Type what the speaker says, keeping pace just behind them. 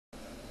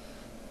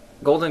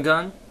Golden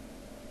Gun?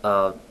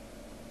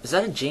 Is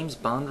that a James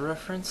Bond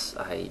reference?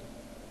 In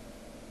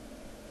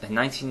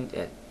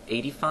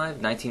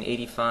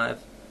 1985?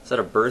 Is that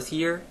a birth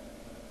year?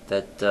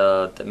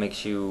 That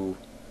makes you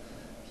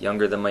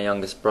younger than my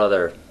youngest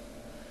brother,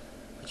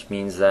 which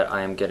means that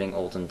I am getting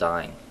old and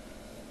dying.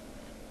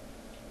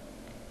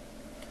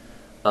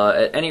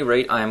 At any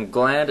rate, I am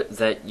glad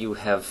that you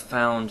have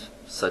found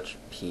such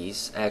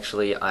peace.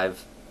 Actually,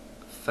 I've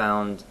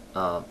found,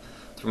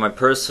 through my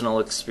personal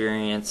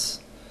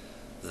experience,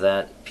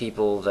 that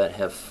people that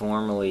have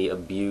formerly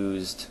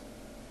abused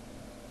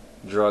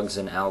drugs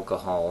and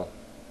alcohol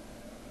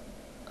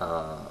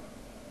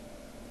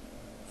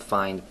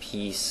find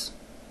peace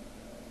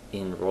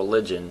in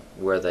religion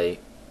where they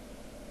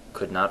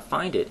could not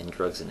find it in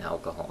drugs and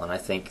alcohol. And I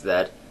think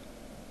that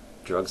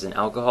drugs and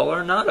alcohol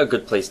are not a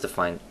good place to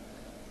find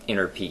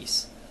inner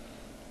peace.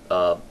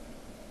 You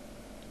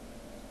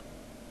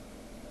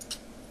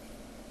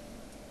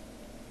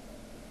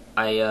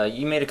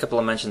made a couple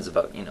of mentions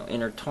about,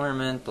 inner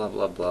torment, blah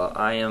blah blah.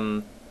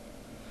 I'm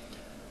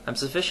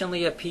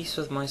sufficiently at peace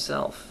with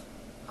myself.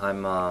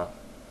 I'm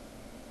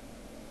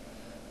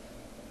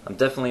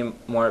definitely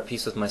more at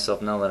peace with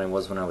myself now than I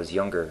was when I was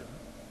younger.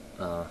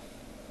 I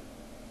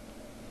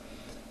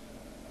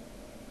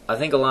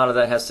think a lot of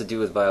that has to do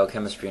with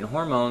biochemistry and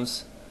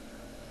hormones.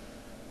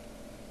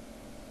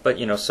 But,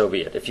 so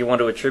be it. If you want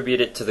to attribute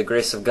it to the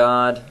grace of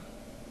God,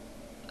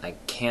 I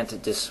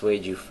can't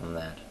dissuade you from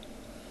that.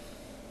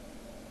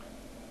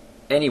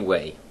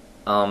 Anyway,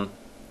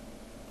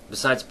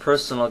 besides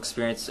personal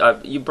experience,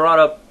 you brought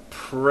up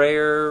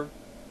prayer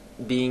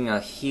being a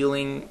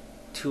healing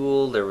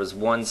tool. There was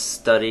one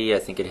study, I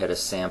think it had a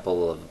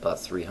sample of about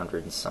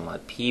 300 and some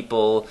odd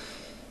people.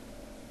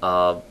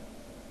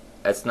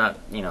 That's not,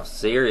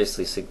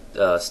 seriously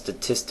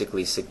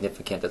statistically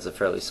significant. That's a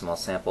fairly small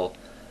sample.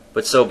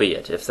 But so be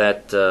it. If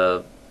that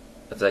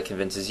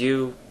convinces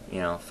you,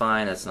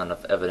 fine. That's not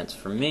enough evidence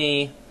for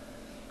me.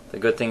 The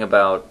good thing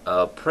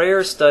about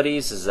prayer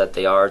studies is that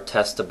they are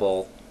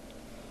testable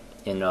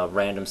in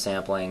random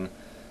sampling,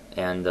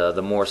 and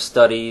the more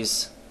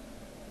studies,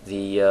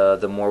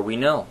 the more we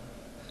know.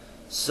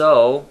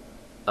 So,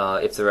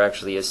 if there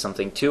actually is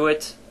something to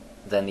it,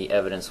 then the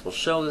evidence will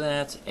show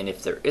that, and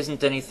if there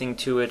isn't anything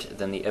to it,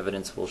 then the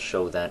evidence will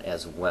show that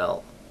as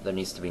well. There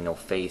needs to be no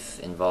faith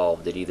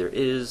involved. It either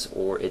is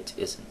or it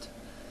isn't.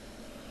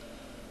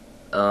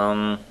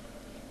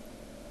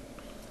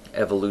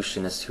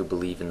 Evolutionists who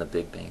believe in the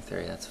Big Bang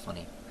Theory, that's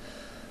funny.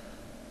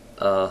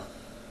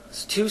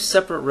 It's two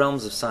separate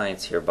realms of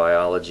science here,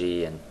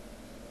 biology and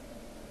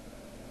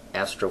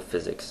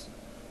astrophysics.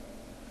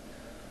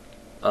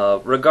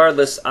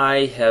 Regardless,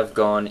 I have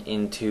gone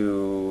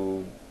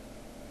into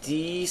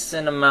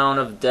decent amount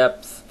of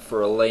depth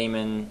for a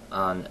layman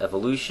on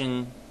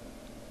evolution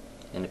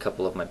in a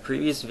couple of my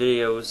previous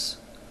videos.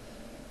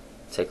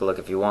 Take a look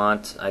if you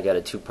want. I got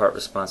a 2-part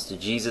response to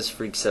Jesus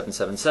Freak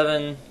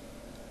 777,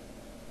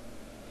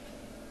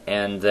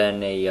 and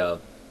then a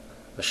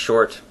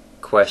short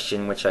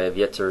question which I have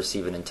yet to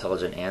receive an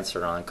intelligent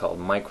answer on, called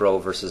Micro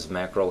versus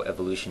Macro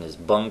Evolution is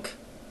Bunk.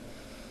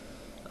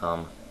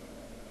 I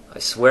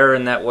swear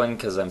in that one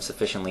because I'm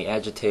sufficiently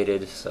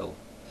agitated, so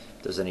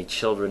if there's any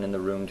children in the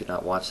room, do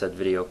not watch that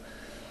video.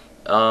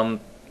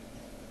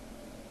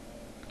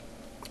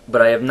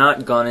 But I have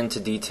not gone into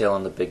detail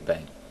on the Big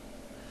Bang.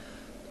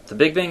 The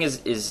Big Bang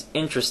is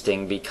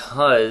interesting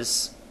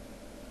because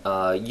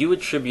you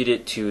attribute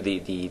it to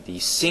the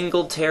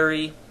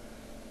Singletary.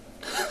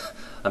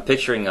 I'm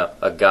picturing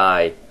a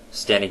guy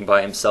standing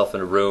by himself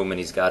in a room, and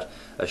he's got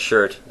a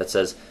shirt that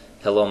says,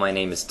 "Hello, my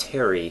name is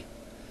Terry,"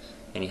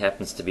 and he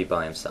happens to be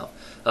by himself.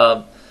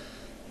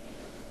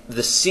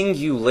 The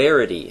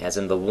singularity, as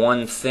in the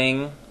one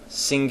thing,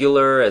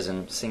 singular, as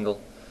in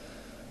single,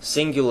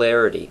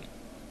 singularity,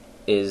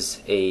 is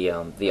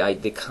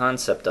the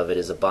concept of it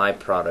is a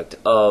byproduct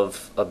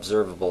of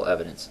observable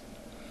evidence.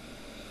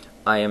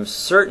 I am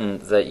certain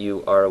that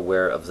you are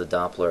aware of the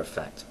Doppler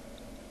effect.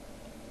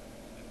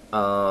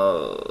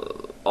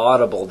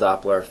 Audible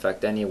Doppler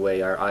effect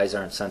anyway. Our eyes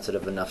aren't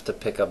sensitive enough to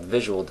pick up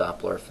visual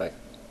Doppler effect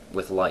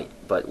with light,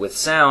 but with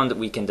sound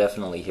we can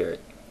definitely hear it.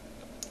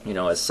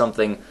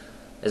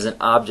 As an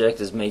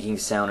object is making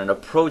sound and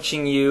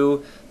approaching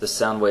you, the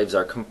sound waves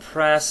are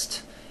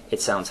compressed,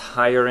 it sounds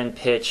higher in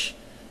pitch.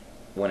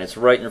 When it's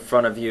right in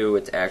front of you,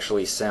 it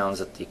actually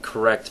sounds at the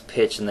correct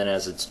pitch, and then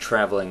as it's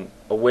traveling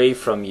away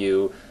from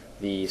you,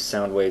 the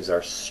sound waves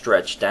are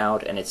stretched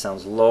out and it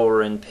sounds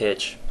lower in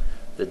pitch,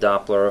 the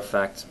Doppler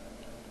effect.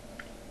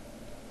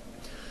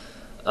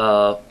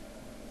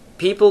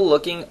 People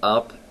looking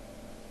up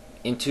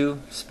into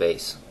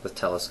space with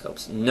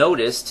telescopes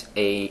noticed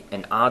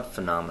an odd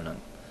phenomenon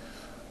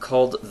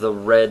called the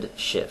red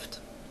shift.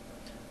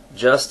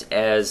 Just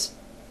as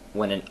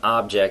when an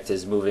object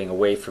is moving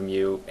away from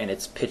you and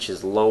its pitch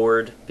is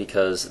lowered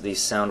because these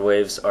sound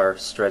waves are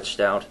stretched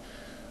out,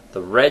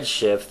 the red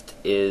shift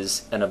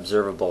is an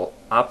observable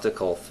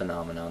optical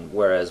phenomenon,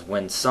 whereas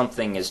when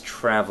something is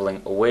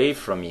traveling away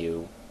from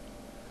you,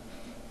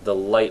 the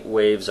light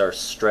waves are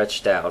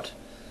stretched out,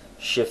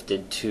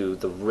 shifted to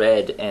the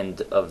red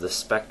end of the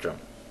spectrum.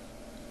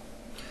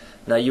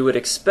 Now you would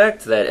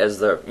expect that as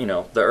the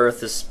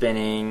Earth is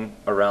spinning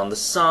around the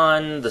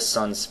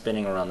sun's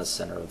spinning around the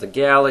center of the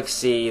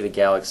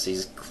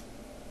galaxy's,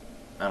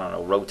 I don't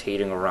know,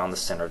 rotating around the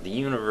center of the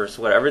universe,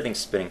 whatever, everything's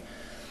spinning.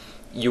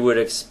 You would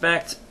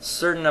expect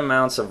certain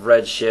amounts of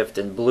red shift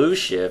and blue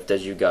shift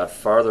as you got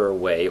farther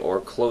away or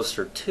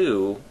closer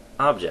to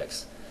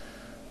objects.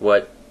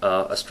 What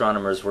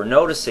astronomers were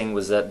noticing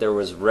was that there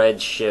was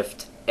red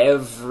shift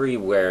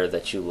everywhere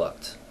that you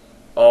looked.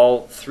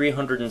 All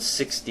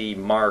 360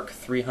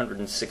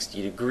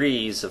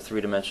 degrees of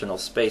three-dimensional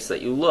space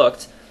that you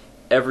looked,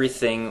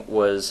 everything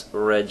was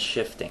red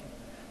shifting.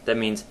 That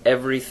means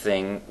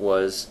everything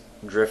was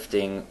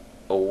drifting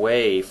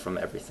away from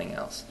everything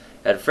else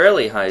at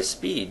fairly high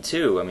speed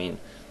too. I mean,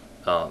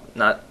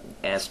 not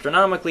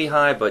astronomically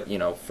high, but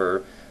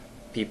for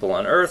people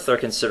on Earth, they're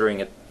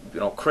considering it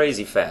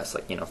crazy fast,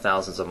 like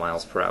thousands of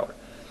miles per hour.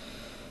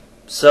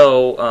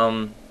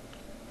 So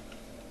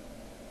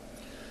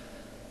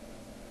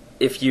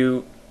if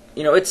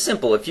it's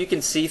simple. If you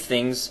can see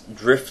things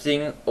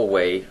drifting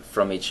away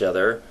from each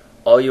other,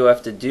 all you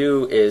have to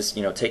do is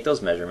take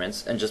those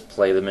measurements and just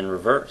play them in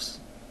reverse.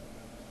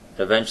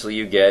 Eventually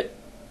you get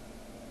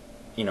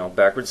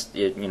backwards,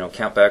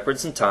 count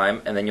backwards in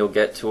time, and then you'll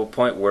get to a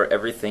point where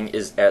everything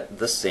is at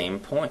the same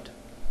point.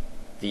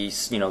 The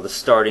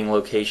starting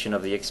location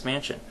of the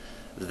expansion.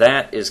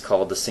 That is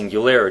called the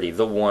singularity,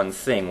 the one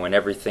thing, when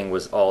everything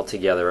was all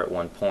together at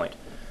one point.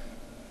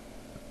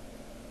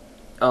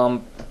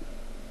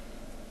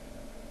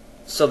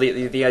 So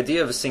the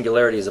idea of a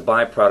singularity is a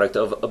byproduct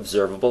of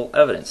observable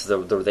evidence.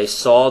 They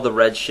saw the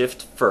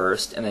redshift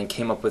first and then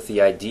came up with the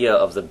idea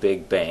of the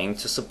Big Bang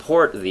to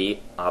support the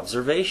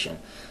observation.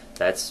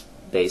 That's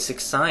basic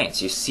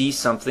science. You see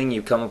something,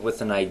 you come up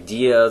with an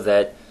idea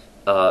that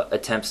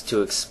attempts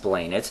to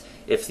explain it.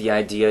 If the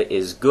idea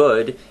is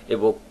good, it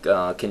will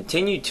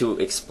continue to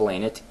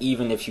explain it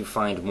even if you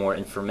find more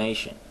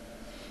information.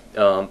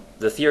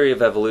 The theory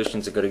of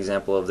evolution is a good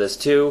example of this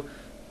too.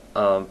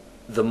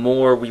 The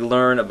more we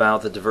learn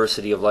about the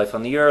diversity of life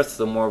on the Earth,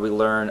 the more we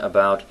learn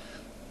about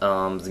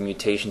the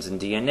mutations in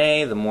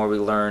DNA, the more we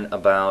learn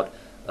about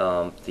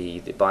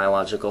the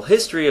biological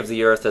history of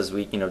the Earth as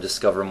we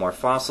discover more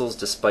fossils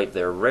despite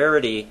their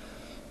rarity,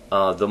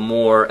 the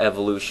more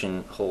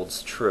evolution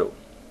holds true.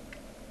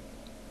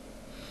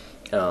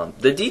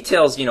 The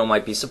details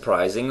might be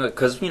surprising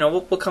because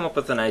we'll come up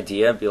with an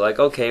idea and be like,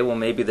 okay, well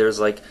maybe there's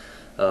like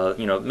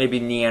maybe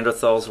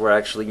Neanderthals were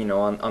actually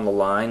on the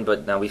line,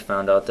 but now we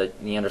found out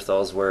that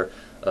Neanderthals were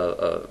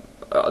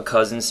a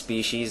cousin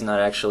species, not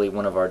actually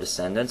one of our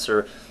descendants,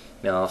 or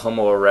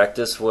Homo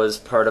erectus was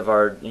part of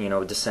our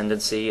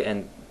descendancy,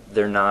 and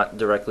they're not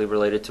directly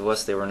related to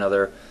us. They were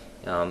another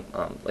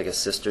like a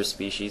sister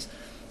species.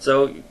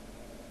 So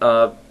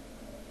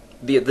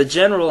the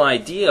general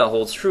idea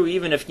holds true,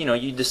 even if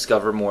you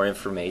discover more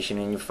information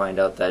and you find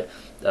out that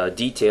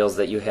details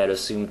that you had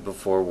assumed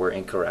before were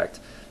incorrect.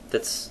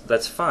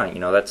 That's fine.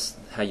 That's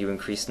how you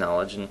increase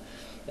knowledge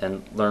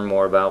and learn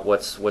more about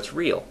what's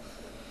real.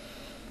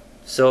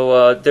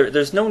 So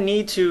there's no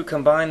need to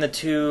combine the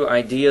two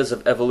ideas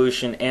of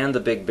evolution and the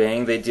Big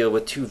Bang. They deal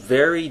with two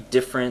very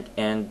different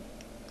and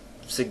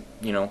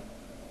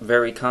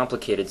very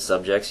complicated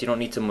subjects. You don't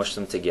need to mush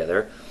them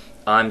together.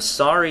 I'm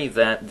sorry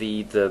that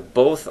the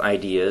both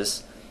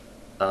ideas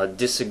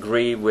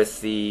disagree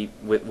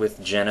with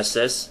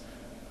Genesis.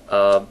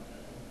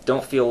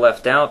 Don't feel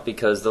left out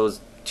because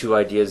those two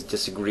ideas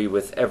disagree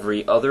with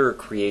every other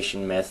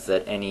creation myth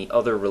that any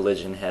other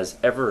religion has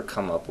ever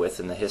come up with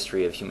in the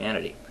history of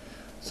humanity.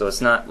 So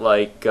it's not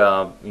like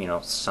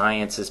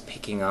science is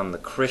picking on the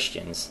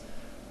Christians.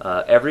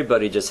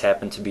 Everybody just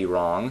happened to be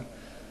wrong,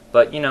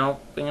 but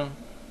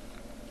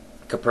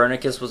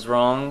Copernicus was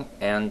wrong,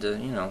 and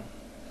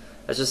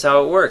that's just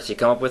how it works. You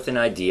come up with an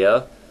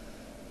idea.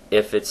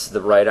 If it's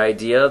the right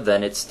idea,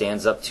 then it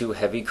stands up to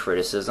heavy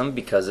criticism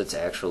because it's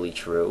actually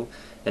true.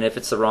 And if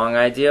it's the wrong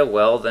idea,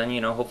 well, then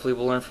hopefully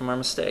we'll learn from our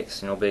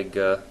mistakes. No big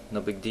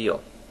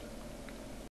deal.